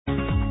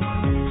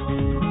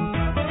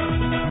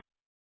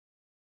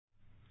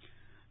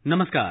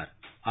नमस्कार,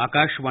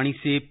 आकाशवाणी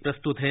से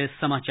प्रस्तुत है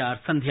समाचार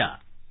संध्या।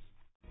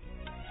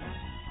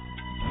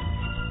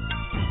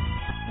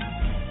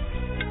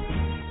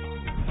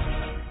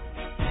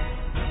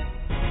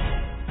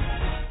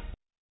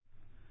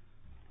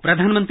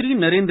 प्रधानमंत्री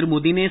नरेंद्र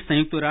मोदी ने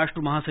संयुक्त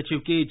राष्ट्र महासचिव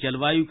के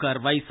जलवायु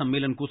कार्रवाई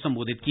सम्मेलन को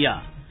संबोधित किया।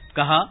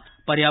 कहा,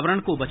 पर्यावरण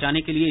को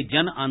बचाने के लिए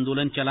जन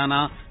आंदोलन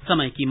चलाना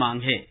समय की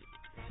मांग है।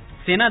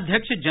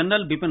 सेनाध्यक्ष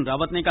जनरल बिपिन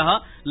रावत ने कहा,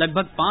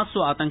 लगभग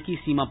 500 आतंकी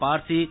सीमा पार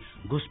से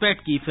घुसपैठ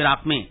की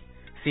फिराक में।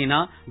 सेना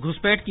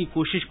घुसपैठ की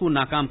कोशिश को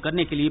नाकाम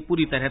करने के लिए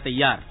पूरी तरह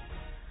तैयार।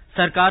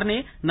 सरकार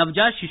ने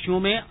नवजात शिशुओं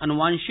में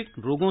आनुवांशिक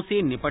रोगों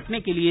से निपटने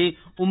के लिए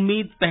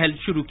उम्मीद पहल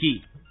शुरू की।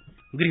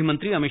 गृह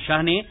मंत्री अमित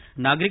शाह ने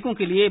नागरिकों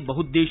के लिए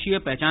बहुउद्देशीय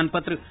पहचान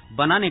पत्र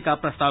बनाने का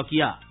प्रस्ताव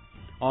किया।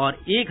 और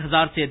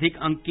 1000 से अधिक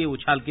अंक के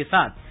उछाल के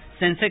साथ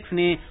सेंसेक्स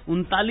ने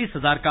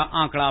 39,000 का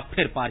आंकड़ा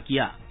फिर पार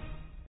किया।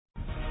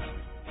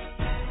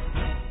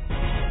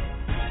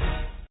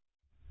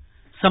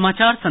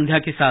 समाचार संध्या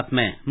के साथ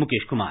मैं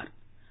मुकेश कुमार।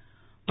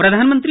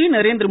 प्रधानमंत्री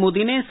नरेंद्र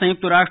मोदी ने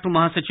संयुक्त राष्ट्र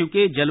महासचिव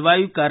के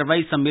जलवायु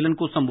कार्रवाई सम्मेलन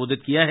को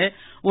संबोधित किया है।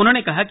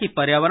 उन्होंने कहा कि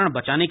पर्यावरण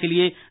बचाने के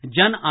लिए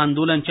जन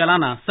आंदोलन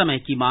चलाना समय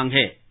की मांग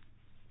है।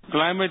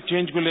 क्लाइमेट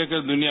चेंज को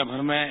लेकर दुनिया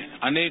भर में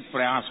अनेक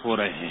प्रयास हो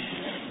रहे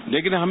हैं,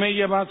 लेकिन हमें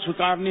यह बात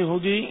स्वीकारनी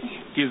होगी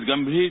कि इस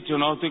गंभीर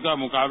चुनौती का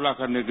मुकाबला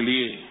करने के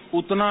लिए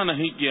उतना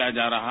नहीं किया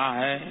जा रहा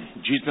है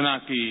जितना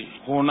कि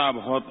होना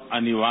बहुत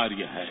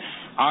अनिवार्य है।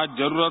 आज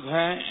जरूरत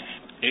है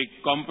एक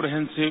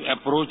कॉम्प्रिहेंसिव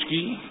अप्रोच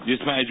की,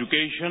 जिसमें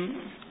एजुकेशन,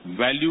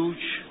 वैल्यूज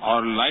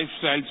और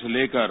लाइफस्टाइल से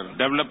लेकर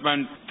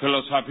डेवलपमेंट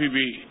फिलॉसफी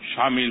भी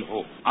शामिल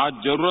हो। आज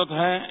जरूरत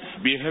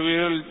है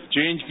बिहेवियरल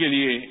चेंज के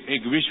लिए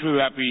एक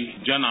विश्वव्यापी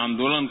जन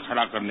आंदोलन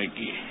खड़ा करने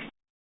की।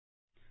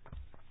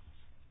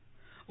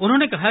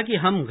 उन्होंने कहा कि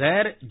हम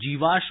गैर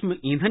जीवाश्म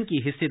ईंधन की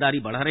हिस्सेदारी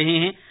बढ़ा रहे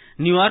हैं।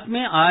 न्यूयॉर्क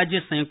में आज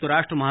संयुक्त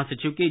राष्ट्र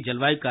महासचिव के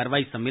जलवायु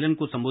कार्रवाई सम्मेलन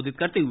को संबोधित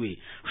करते हुए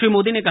श्री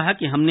मोदी ने कहा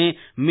कि हमने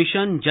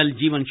मिशन जल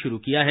जीवन शुरू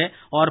किया है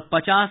और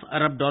 $50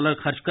 अरब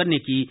खर्च करने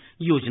की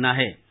योजना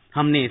है।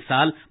 हमने इस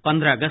साल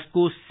 15 अगस्त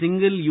को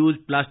सिंगल यूज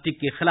प्लास्टिक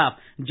के खिलाफ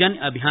जन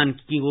अभियान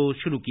को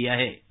शुरू किया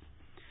है।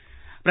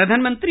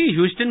 प्रधानमंत्री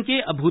ह्यूस्टन के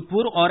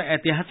अभूतपूर्व और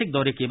ऐतिहासिक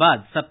दौरे के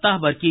बाद सप्ताह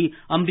भर की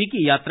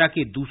अमरीकी यात्रा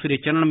के दूसरे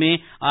चरण में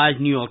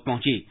आज न्यूयॉर्क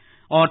पहुंचे।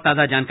 और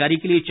ताजा जानकारी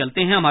के लिए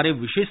चलते हैं हमारे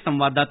विशेष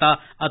संवाददाता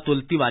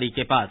अतुल तिवारी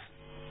के पास।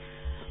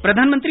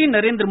 प्रधानमंत्री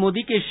नरेंद्र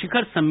मोदी के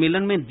शिखर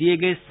सम्मेलन में दिए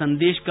गए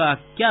संदेश का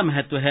क्या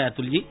महत्व है,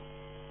 अतुल जी?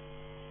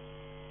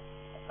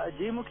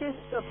 जी मुकेश,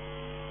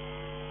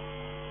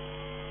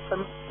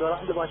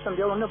 दौरान जो भाषण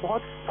दिया उन्होंने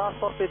बहुत साफ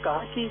तौर पे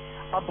कहा कि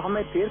अब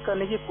हमें देर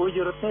करने की कोई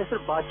जरूरत नहीं,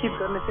 सिर्फ बातचीत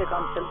करने से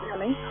काम चलेगा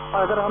नहीं,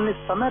 और अगर हमने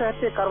समय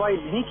रहते कार्रवाई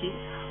नहीं की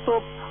तो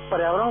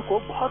पर्यावरण को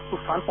बहुत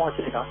नुकसान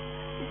पहुंचेगा।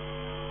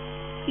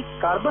 कि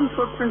कार्बन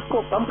फुटप्रिंट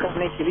को कम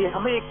करने के लिए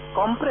हमें एक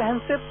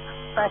कॉम्प्रिहेंसिव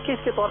पैकेज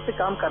के तौर पे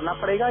काम करना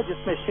पड़ेगा,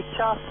 जिसमें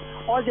शिक्षा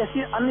और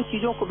जैसी अन्य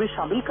चीजों को भी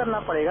शामिल करना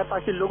पड़ेगा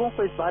ताकि लोगों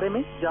को इस बारे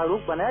में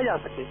जागरूक बनाया जा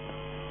सके।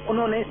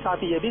 उन्होंने साथ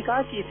ही ये भी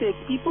कहा कि इसे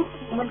एक पीपुल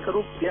मूवमेंट का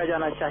रूप दिया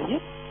जाना चाहिए,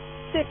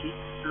 जिससे कि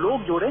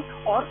लोग जुड़े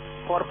और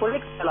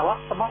कॉर्पोरेट के अलावा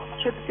समाज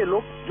क्षेत्र के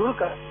लोग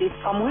जुड़कर एक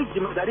सामूहिक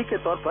जिम्मेदारी के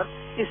तौर पर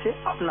इसे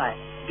अपनाएं,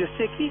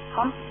 जिससे कि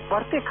हम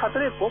बढ़ते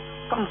खतरे को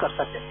कम कर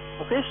सकें।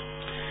 मुकेश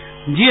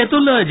जी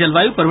अतुल,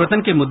 जलवायु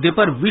परिवर्तन के मुद्दे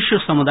पर विश्व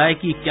समुदाय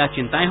की क्या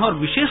चिंताएं हैं और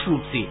विशेष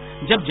रूप से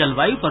जब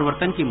जलवायु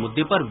परिवर्तन के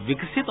मुद्दे पर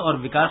विकसित और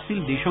विकासशील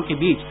देशों के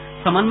बीच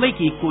समन्वय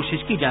की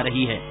कोशिश की जा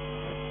रही है?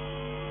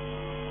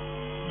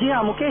 जी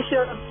हाँ मुकेश,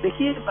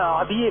 देखिए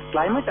अभी ये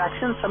क्लाइमेट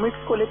एक्शन समिट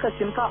को लेकर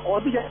चिंता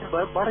और भी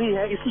बढ़ रही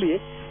है, इसलिए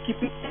कि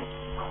पिछले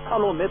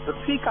सालों में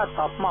पृथ्वी का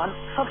तापमान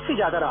सबसे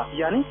ज्यादा रहा,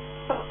 यानी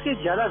सबसे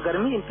ज्यादा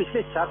गर्मी इन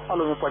पिछले 4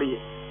 सालों में पड़ी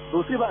है।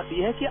 दूसरी बात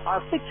यह है कि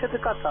आर्कटिक क्षेत्र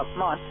का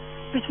तापमान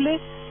पिछले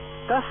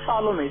 10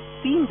 सालों में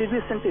 3 डिग्री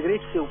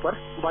सेंटीग्रेड से ऊपर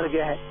बढ़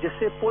गया है,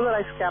 जिससे पोलर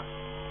आइस कैप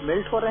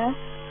मेल्ट हो रहे हैं,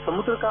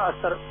 समुद्र का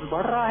स्तर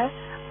बढ़ रहा है,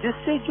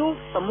 जिससे जो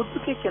समुद्र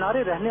के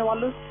किनारे रहने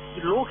वाले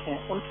लोग हैं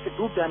उनके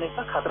डूब जाने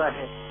का खतरा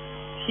है।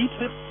 हीट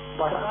वेव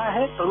बढ़ रहा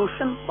है,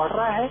 प्रदूषण बढ़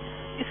रहा है।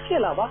 इसके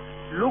अलावा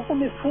लोगों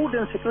में फूड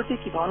इनसिक्योरिटी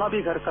की भावना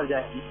भी घर कर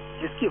जाएगी,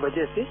 जिसकी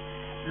वजह से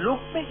लोग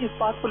में इस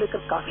बात को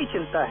लेकर काफी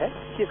चिंता है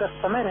कि अगर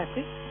समय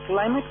रहते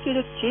क्लाइमेट के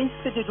जो चेंज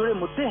से जो जुड़े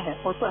मुद्दे हैं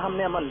उन पर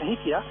हमने अमल नहीं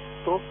किया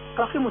तो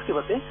काफी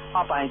मुसीबतें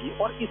आ पाएंगी।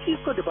 और इसी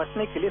को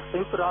निपटने के लिए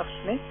संयुक्त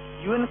राष्ट्र ने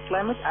यूएन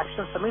क्लाइमेट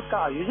एक्शन समिट का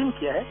आयोजन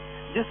किया है,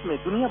 जिसमें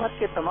दुनिया भर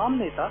के तमाम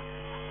नेता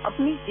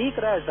अपनी एक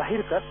राय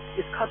जाहिर कर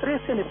इस खतरे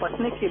से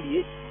निपटने के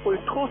लिए कोई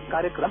ठोस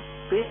कार्यक्रम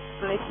पेश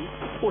करने की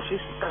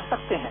कोशिश कर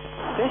सकते हैं।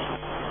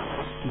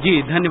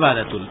 जी धन्यवाद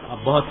अतुल,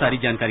 बहुत सारी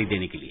जानकारी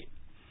देने के लिए।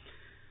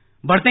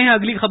 बढ़ते हैं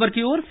अगली खबर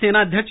की ओर।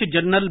 सेनाध्यक्ष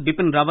जनरल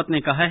बिपिन रावत ने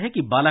कहा है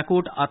कि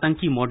बालाकोट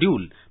आतंकी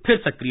मॉड्यूल फिर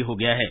सक्रिय हो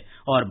गया है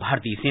और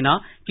भारतीय सेना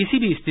किसी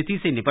भी स्थिति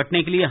से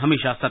निपटने के लिए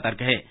हमेशा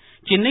सतर्क है।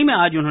 चेन्नई में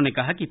आज उन्होंने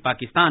कहा कि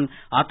पाकिस्तान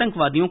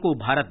आतंकवादियों को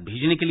भारत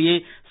भेजने के लिए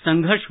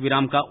संघर्ष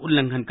विराम का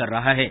उल्लंघन कर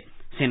रहा है।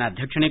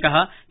 सेनाध्यक्ष ने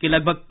कहा कि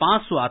लगभग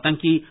 500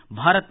 आतंकी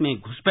भारत में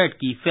घुसपैठ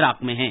की फिराक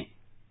में हैं।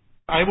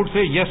 I would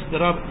say yes,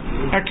 there are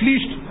at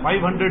least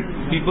 500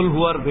 people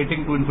who are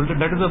waiting to infiltrate.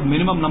 That is the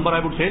minimum number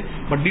I would say,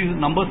 but these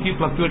numbers keep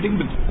fluctuating.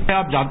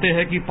 आप जानते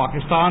हैं कि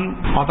पाकिस्तान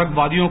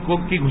आतंकवादियों को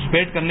की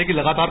घुसपैठ करने की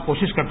लगातार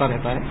कोशिश करता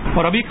रहता है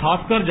और अभी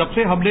खासकर जब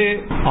से हमने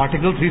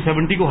आर्टिकल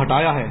 370 को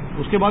हटाया है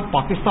उसके बाद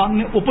पाकिस्तान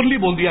ने ओपनली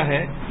बोल दिया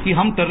है कि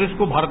हम टेररिस्ट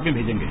को भारत में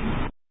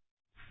भेजेंगे।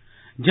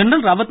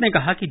 जनरल रावत ने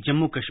कहा कि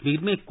जम्मू कश्मीर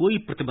में कोई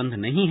प्रतिबंध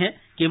नहीं है,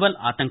 केवल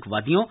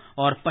आतंकवादियों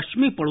और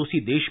पश्चिमी पड़ोसी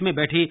देश में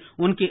बैठे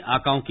उनके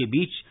आकाओं के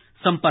बीच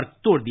संपर्क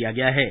तोड़ दिया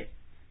गया है।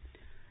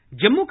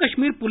 जम्मू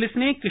कश्मीर पुलिस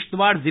ने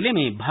किश्तवाड़ जिले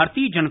में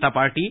भारतीय जनता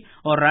पार्टी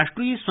और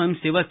राष्ट्रीय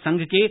स्वयंसेवक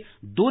संघ के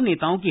 2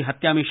 नेताओं की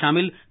हत्या में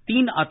शामिल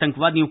 3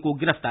 आतंकवादियों को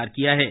गिरफ्तार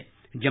किया है।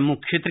 जम्मू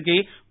क्षेत्र के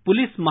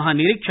पुलिस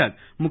महानिरीक्षक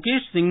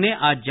मुकेश सिंह ने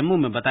आज जम्मू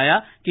में बताया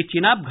कि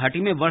चिनाब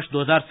घाटी में वर्ष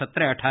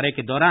 2017-18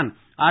 के दौरान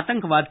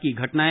आतंकवाद की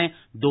घटनाएं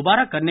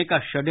दोबारा करने का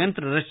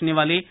षड्यंत्र रचने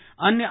वाले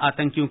अन्य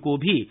आतंकियों को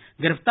भी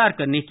गिरफ्तार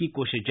करने की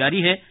कोशिश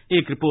जारी है।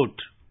 एक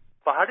रिपोर्ट।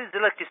 पहाड़ी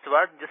जिला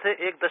किश्तवाड़ जिसे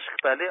 1 दशक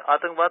पहले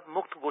आतंकवाद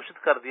मुक्त घोषित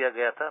कर दिया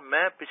गया था,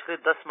 में पिछले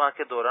 10 माह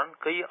के दौरान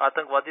कई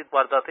आतंकवादी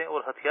वारदातें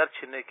और हथियार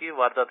छीनने की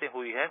वारदातें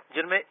हुई हैं,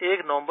 जिनमें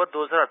 1 नवंबर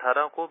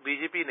 2018 को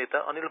बीजेपी नेता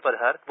अनिल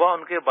परिहार व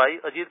उनके भाई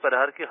अजीत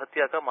परिहार की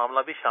हत्या का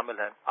मामला भी शामिल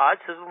है। आज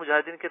हिजबुल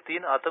मुजाहिदीन के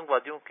 3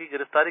 आतंकवादियों की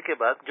गिरफ्तारी के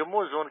बाद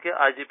जम्मू जोन के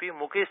आईजीपी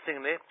मुकेश सिंह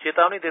ने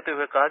चेतावनी देते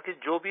हुए कहा कि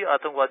जो भी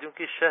आतंकवादियों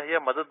की शह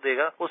या मदद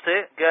देगा उसे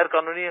गैर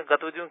कानूनी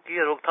गतिविधियों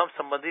की रोकथाम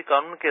संबंधी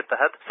कानून के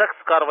तहत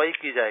सख्त कार्रवाई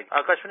की जाएगी।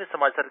 आकाशवाणी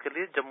समाचार के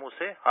लिए जम्मू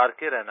से आर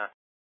के रैना।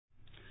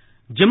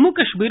 जम्मू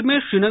कश्मीर में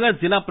श्रीनगर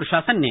जिला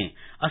प्रशासन ने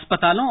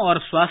अस्पतालों और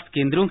स्वास्थ्य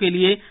केंद्रों के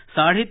लिए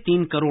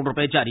 3.5 करोड़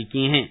रुपए जारी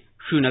किए हैं।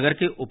 श्रीनगर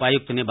के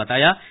उपायुक्त ने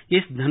बताया कि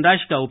इस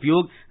धनराशि का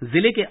उपयोग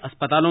जिले के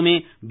अस्पतालों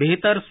में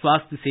बेहतर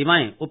स्वास्थ्य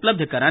सेवाएं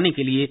उपलब्ध कराने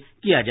के लिए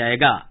किया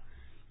जाएगा।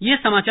 ये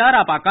समाचार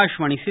आप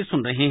आकाशवाणी से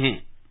सुन रहे हैं।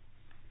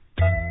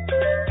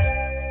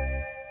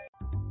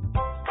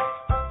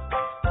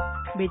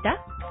 बेटा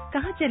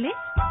कहाँ चले?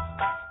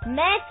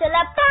 मैं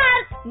चला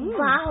पार्क।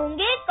 वहाँ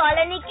होंगे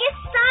कॉलोनी के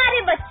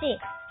सारे बच्चे।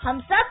 हम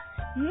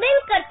सब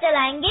मिलकर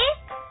चलाएंगे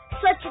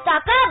स्वच्छता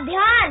का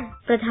अभियान।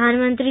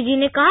 प्रधानमंत्री जी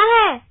ने कहा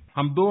है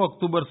हम 2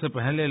 अक्टूबर से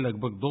पहले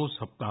लगभग 2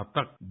 सप्ताह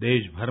तक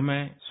देश भर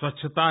में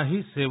स्वच्छता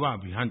ही सेवा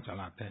अभियान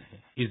चलाते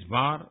हैं। इस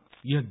बार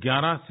यह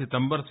 11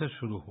 सितंबर से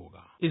शुरू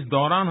होगा। इस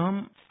दौरान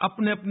हम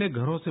अपने अपने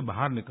घरों से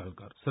बाहर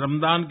निकलकर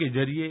श्रमदान के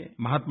जरिए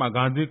महात्मा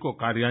गांधी को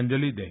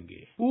कार्यांजलि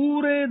देंगे।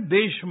 पूरे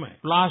देश में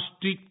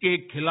प्लास्टिक के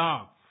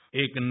खिलाफ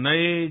एक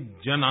नए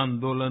जन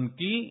आंदोलन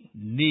की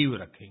नींव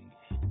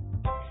रखेंगे।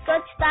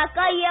 स्वच्छता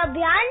का ये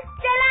अभियान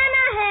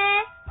चलाना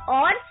है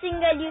और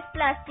सिंगल यूज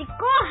प्लास्टिक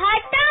को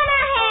हटाना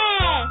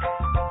है।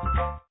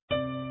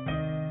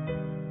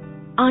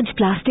 आज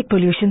प्लास्टिक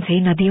पोल्यूशन से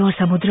नदियों और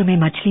समुद्र में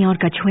मछलियां और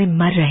कछुए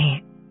मर रहे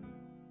हैं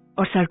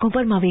और सड़कों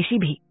पर मवेशी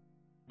भी।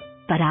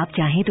 पर आप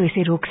चाहें तो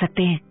इसे रोक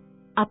सकते हैं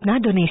अपना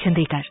डोनेशन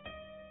देकर।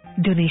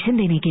 डोनेशन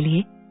देने के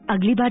लिए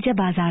अगली बार जब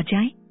बाजार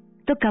जाएं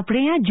तो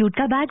कपड़े या जूट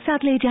का बैग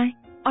साथ ले जाएं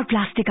और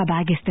प्लास्टिक का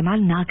बैग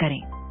इस्तेमाल ना करें।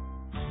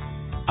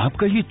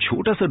 आपका ये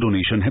छोटा सा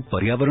डोनेशन है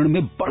पर्यावरण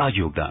में बड़ा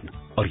योगदान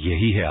और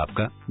यही है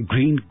आपका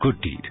green good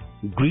deed.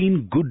 Green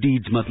good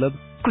deeds मतलब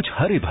कुछ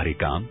हरे भरे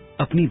काम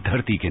अपनी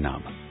धरती के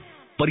नाम।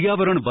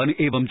 पर्यावरण, वन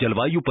एवं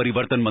जलवायु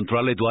परिवर्तन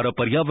मंत्रालय द्वारा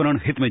पर्यावरण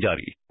हित में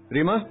जारी।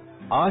 रीमा,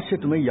 आज से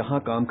तुम्हें यहाँ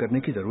काम करने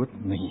की जरूरत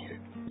नहीं है।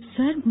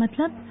 सर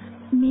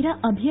मतलब मेरा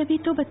अभी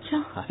तो बच्चा।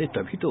 अरे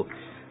तभी तो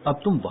अब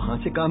तुम वहाँ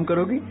से काम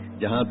करोगी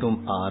जहाँ तुम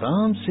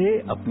आराम से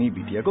अपनी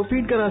बिटिया को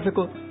फीड करा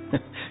सको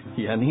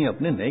यानी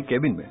अपने नए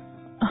केबिन में।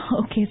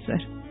 Okay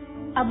sir.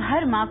 अब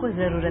हर माँ को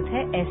जरूरत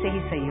है ऐसे ही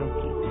सहयोग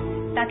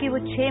की, ताकि वो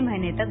 6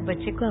 महीने तक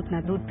बच्चे को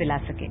अपना दूध पिला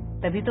सके।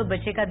 तभी तो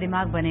बच्चे का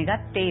दिमाग बनेगा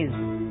तेज।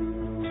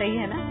 सही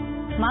है ना?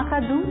 माँ का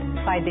दूध,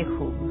 फायदे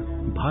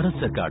खूब। भारत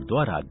सरकार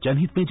द्वारा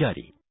जनहित में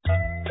जारी।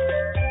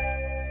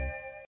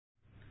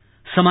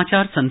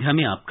 समाचार संध्या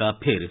में आपका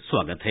फिर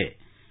स्वागत है।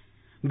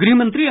 गृह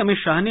मंत्री अमित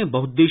शाह ने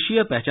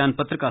बहुउद्देशीय पहचान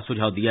पत्र का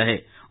सुझाव दिया है।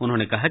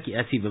 उन्होंने कहा कि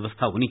ऐसी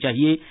व्यवस्था होनी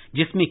चाहिए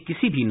जिसमें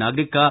किसी भी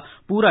नागरिक का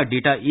पूरा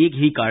डेटा एक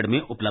ही कार्ड में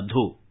उपलब्ध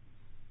हो।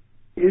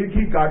 एक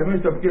ही कार्ड में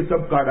सबके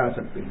सब कार्ड आ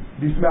सकते हैं,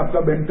 जिसमें आपका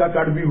बैंक का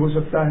कार्ड भी हो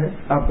सकता है,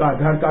 आपका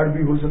आधार कार्ड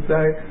भी हो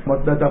सकता है,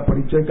 मतदाता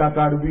परिचय का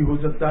कार्ड भी हो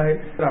सकता है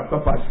और आपका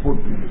पासपोर्ट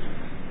भी हो सकता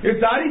है। ये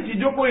सारी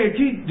चीजों को एक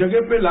ही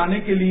जगह पे लाने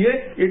के लिए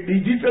ये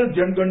डिजिटल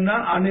जनगणना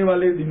आने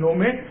वाले दिनों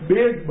में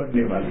बेस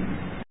बनने वाली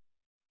है।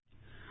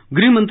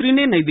 गृह मंत्री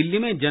ने नई दिल्ली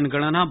में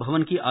जनगणना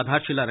भवन की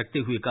आधारशिला रखते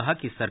हुए कहा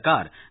कि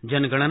सरकार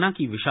जनगणना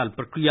की विशाल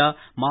प्रक्रिया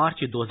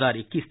मार्च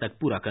 2021 तक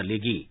पूरा कर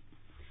लेगी।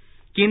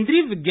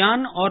 केंद्रीय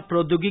विज्ञान और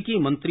प्रौद्योगिकी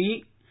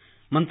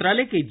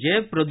मंत्रालय के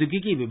जैव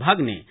प्रौद्योगिकी विभाग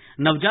ने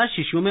नवजात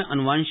शिशुओं में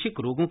आनुवांशिक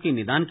रोगों के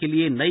निदान के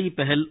लिए नई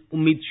पहल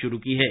उम्मीद शुरू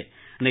की है।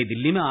 नई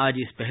दिल्ली में आज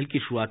इस पहल की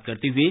शुरुआत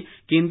करते हुए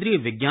केंद्रीय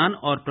विज्ञान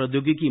और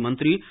प्रौद्योगिकी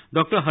मंत्री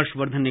डॉक्टर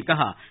हर्षवर्धन ने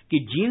कहा कि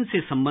जीन से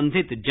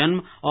संबंधित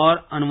जन्म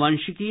और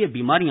आनुवंशिकीय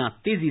बीमारियां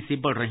तेजी से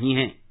बढ़ रही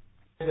हैं।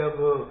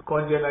 जब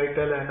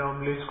कॉन्जेनाइटल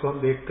एनोमलीज को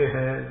हम देखते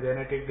हैं,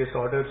 जेनेटिक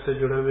डिसऑर्डर से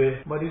जुड़े हुए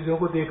मरीजों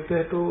को देखते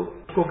हैं, तो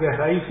उसको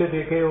गहराई से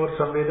देखें और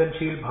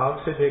संवेदनशील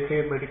भाव से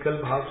देखें, मेडिकल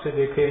भाव से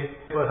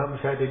देखें और हम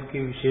शायद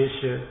इनकी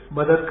विशेष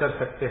मदद कर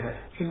सकते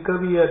हैं। इनका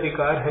भी ये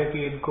अधिकार है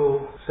कि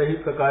इनको सही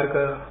प्रकार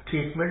का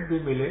ट्रीटमेंट भी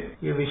मिले।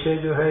 ये विषय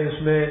जो है,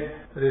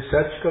 इसमें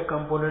रिसर्च का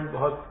कंपोनेंट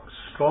बहुत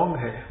स्ट्रांग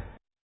है।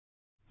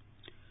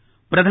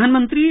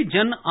 प्रधानमंत्री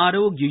जन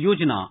आरोग्य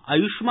योजना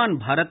आयुष्मान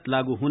भारत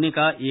लागू होने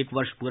का 1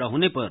 वर्ष पूरा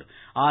होने पर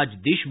आज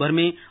देश भर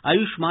में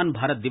आयुष्मान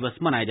भारत दिवस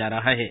मनाया जा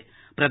रहा है।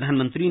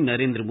 प्रधानमंत्री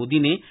नरेंद्र मोदी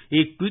ने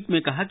एक ट्वीट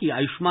में कहा कि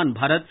आयुष्मान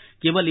भारत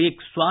केवल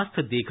एक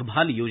स्वास्थ्य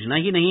देखभाल योजना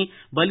ही नहीं,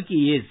 बल्कि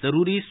ये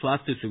जरूरी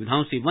स्वास्थ्य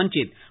सुविधाओं से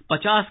वंचित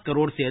 50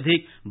 करोड़ से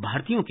अधिक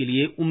भारतीयों के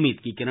लिए उम्मीद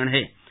की किरण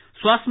है।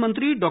 स्वास्थ्य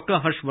मंत्री डॉक्टर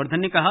हर्षवर्धन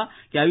ने कहा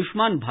कि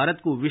आयुष्मान भारत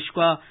को विश्व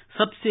का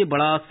सबसे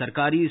बड़ा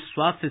सरकारी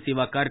स्वास्थ्य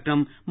सेवा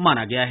कार्यक्रम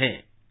माना गया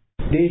है।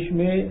 देश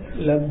में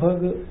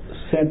लगभग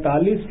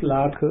 47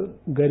 लाख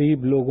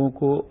गरीब लोगों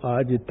को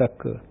आज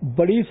तक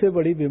बड़ी से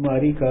बड़ी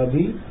बीमारी का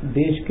भी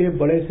देश के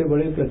बड़े से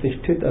बड़े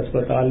प्रतिष्ठित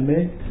अस्पताल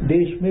में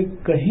देश में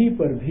कहीं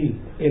पर भी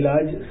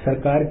इलाज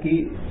सरकार की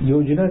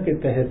योजना के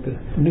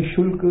तहत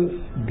निःशुल्क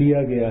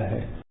दिया गया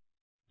है।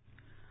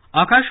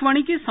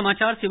 आकाशवाणी के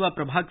समाचार सेवा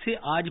प्रभाग से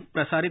आज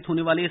प्रसारित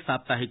होने वाले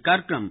साप्ताहिक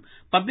कार्यक्रम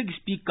पब्लिक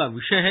स्पीक का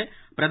विषय है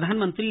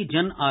प्रधानमंत्री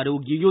जन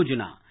आरोग्य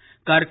योजना।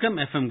 कार्यक्रम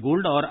एफएम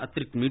गोल्ड और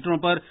अतिरिक्त मीटरों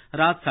पर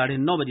रात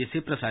 9:30 बजे से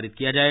प्रसारित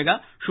किया जाएगा।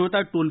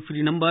 श्रोता टोल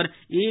फ्री नंबर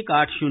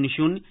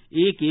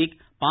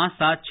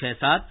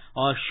 1800-115767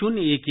 और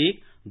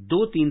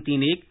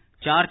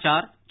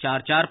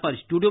 011-2331-4444 पर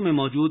स्टूडियो में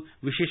मौजूद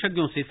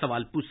विशेषज्ञों से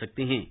सवाल पूछ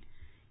सकते हैं।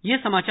 ये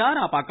समाचार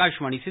आप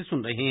आकाशवाणी से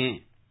सुन रहे हैं।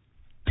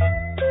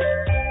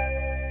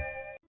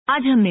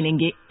 आज हम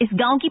मिलेंगे इस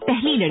गांव की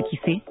पहली लड़की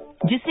से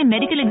जिसने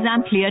मेडिकल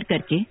एग्जाम क्लियर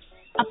करके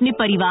अपने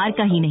परिवार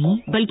का ही नहीं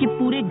बल्कि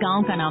पूरे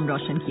गांव का नाम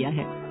रोशन किया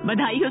है।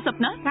 बधाई हो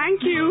सपना।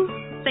 Thank you.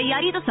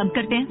 तैयारी तो सब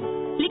करते हैं,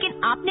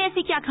 लेकिन आपने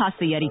ऐसी क्या खास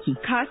तैयारी की?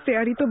 खास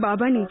तैयारी तो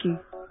बाबा ने की।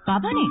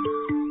 बाबा ने?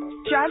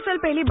 4 साल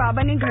पहले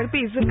बाबा ने घर पे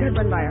इज्जत घर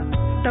बनवाया,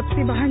 तब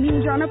से बाहर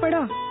नहीं जाना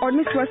पड़ा और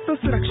मैं स्वस्थ और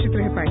सुरक्षित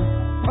रह पाई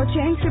और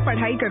चैन से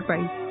पढ़ाई कर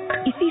पाई।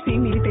 इसी से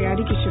मेरी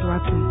तैयारी की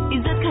शुरुआत हुई।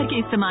 इज्जत घर के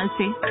इस्तेमाल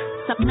से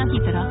सपना की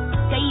तरह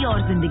कई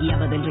और जिंदगियां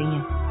बदल रही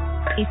हैं।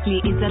 इसलिए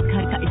इज्जत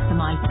घर का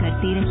इस्तेमाल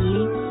करते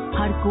रहिए,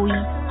 हर कोई,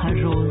 हर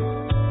रोज,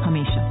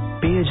 हमेशा।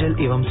 पेयजल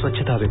एवं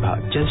स्वच्छता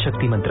विभाग, जल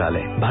शक्ति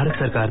मंत्रालय, भारत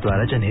सरकार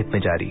द्वारा जनहित में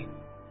जारी।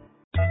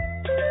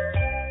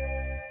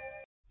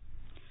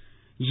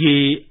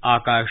 ये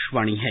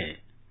आकाशवाणी है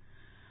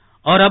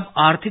और अब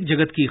आर्थिक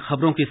जगत की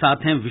खबरों के साथ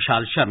हैं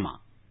विशाल शर्मा।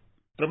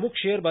 प्रमुख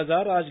शेयर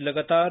बाजार आज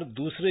लगातार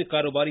दूसरे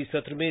कारोबारी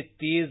सत्र में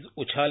तेज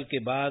उछाल के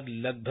बाद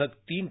लगभग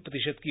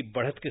 3% की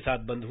बढ़त के साथ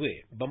बंद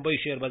हुए। बंबई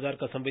शेयर बाजार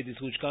का संवेदी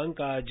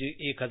सूचकांक आज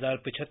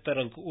 1075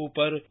 अंक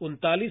ऊपर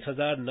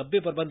 39,090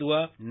 पर बंद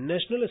हुआ।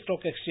 नेशनल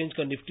स्टॉक एक्सचेंज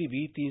का निफ्टी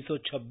भी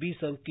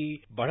 326 अंक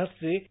की बढ़त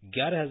से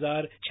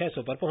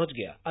 11,600 पर पहुंच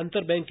गया।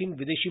 अंतर बैंकिंग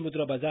विदेशी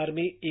मुद्रा बाजार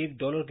में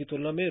 $1 की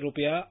तुलना में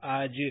रुपया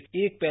आज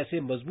 1 पैसे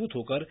मजबूत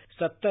होकर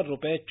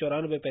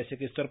 ₹70.94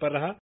 के स्तर पर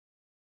रहा।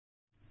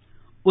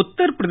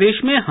 उत्तर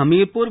प्रदेश में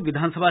हमीरपुर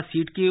विधानसभा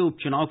सीट के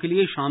उपचुनाव के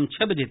लिए शाम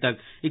 6 बजे तक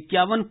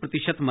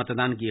 51%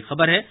 मतदान की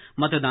खबर है।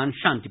 मतदान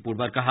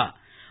शांतिपूर्वक रहा।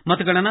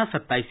 मतगणना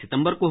 27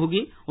 सितंबर को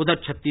होगी। उधर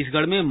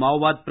छत्तीसगढ़ में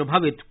माओवाद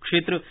प्रभावित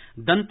क्षेत्र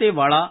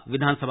दंतेवाड़ा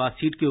विधानसभा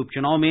सीट के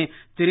उपचुनाव में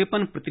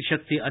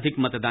 53% से अधिक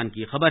मतदान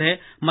की खबर है।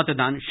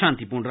 मतदान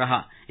शांतिपूर्ण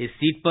रहा। इस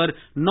सीट पर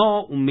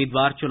 9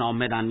 उम्मीदवार चुनाव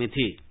मैदान में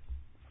थे।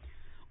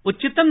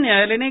 उच्चतम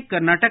न्यायालय ने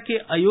कर्नाटक के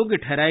अयोग्य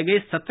ठहराए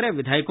गए 17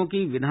 विधायकों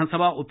की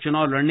विधानसभा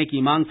उपचुनाव लड़ने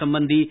की मांग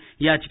संबंधी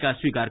याचिका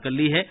स्वीकार कर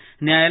ली है।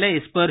 न्यायालय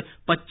इस पर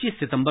 25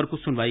 सितंबर को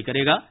सुनवाई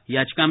करेगा।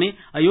 याचिका में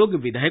अयोग्य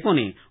विधायकों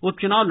ने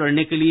उपचुनाव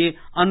लड़ने के लिए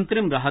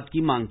अंतरिम राहत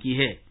की मांग की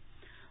है।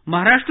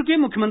 महाराष्ट्र के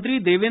मुख्यमंत्री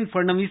देवेंद्र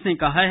फडणवीस ने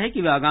कहा है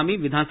कि वे आगामी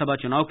विधानसभा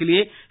चुनाव के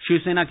लिए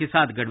शिवसेना के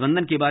साथ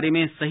गठबंधन के बारे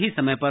में सही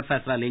समय पर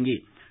फैसला लेंगे।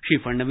 श्री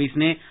फडणवीस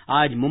ने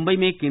आज मुंबई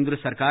में केंद्र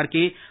सरकार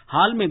के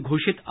हाल में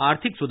घोषित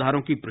आर्थिक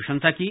सुधारों की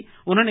प्रशंसा की।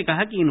 उन्होंने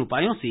कहा कि इन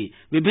उपायों से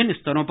विभिन्न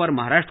स्तरों पर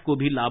महाराष्ट्र को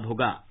भी लाभ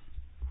होगा।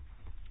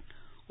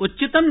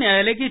 उच्चतम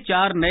न्यायालय के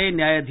 4 नए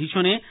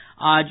न्यायाधीशों ने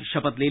आज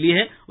शपथ ले ली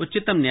है।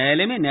 उच्चतम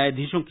न्यायालय में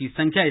न्यायाधीशों की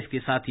संख्या इसके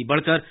साथ ही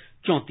बढ़कर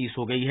 34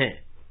 हो गई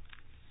है।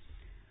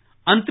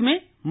 अंत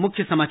में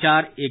मुख्य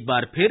समाचार एक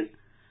बार फिर।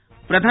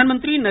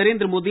 प्रधानमंत्री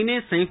नरेंद्र मोदी ने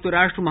संयुक्त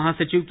राष्ट्र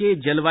महासचिव के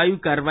जलवायु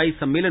कार्रवाई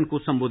सम्मेलन को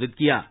संबोधित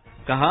किया।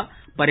 कहा,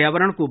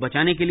 पर्यावरण को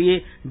बचाने के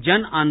लिए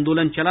जन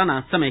आंदोलन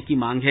चलाना समय की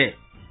मांग है।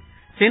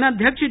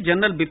 सेनाध्यक्ष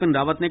जनरल बिपिन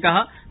रावत ने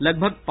कहा,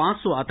 लगभग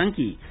 500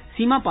 आतंकी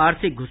सीमा पार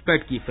से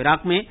घुसपैठ की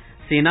फिराक में।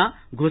 सेना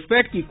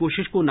घुसपैठ की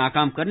कोशिश को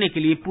नाकाम करने के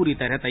लिए पूरी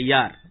तरह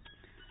तैयार।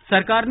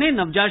 सरकार ने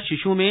नवजात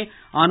शिशुओं में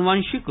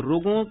आनुवंशिक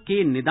रोगों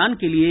के निदान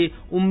के लिए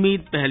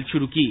उम्मीद पहल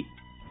शुरू की।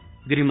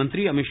 गृह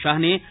मंत्री अमित शाह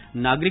ने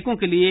नागरिकों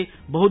के लिए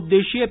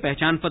बहुउद्देशीय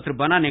पहचान पत्र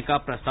बनाने का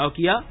प्रस्ताव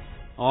किया।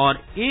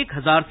 और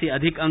 1000 से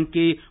अधिक अंक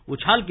के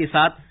उछाल के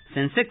साथ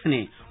सेंसेक्स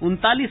ने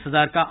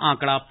 39,000 का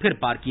आंकड़ा फिर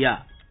पार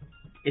किया।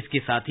 इसके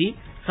साथ ही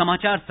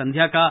समाचार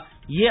संध्या का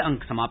ये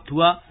अंक समाप्त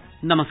हुआ।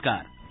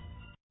 नमस्कार।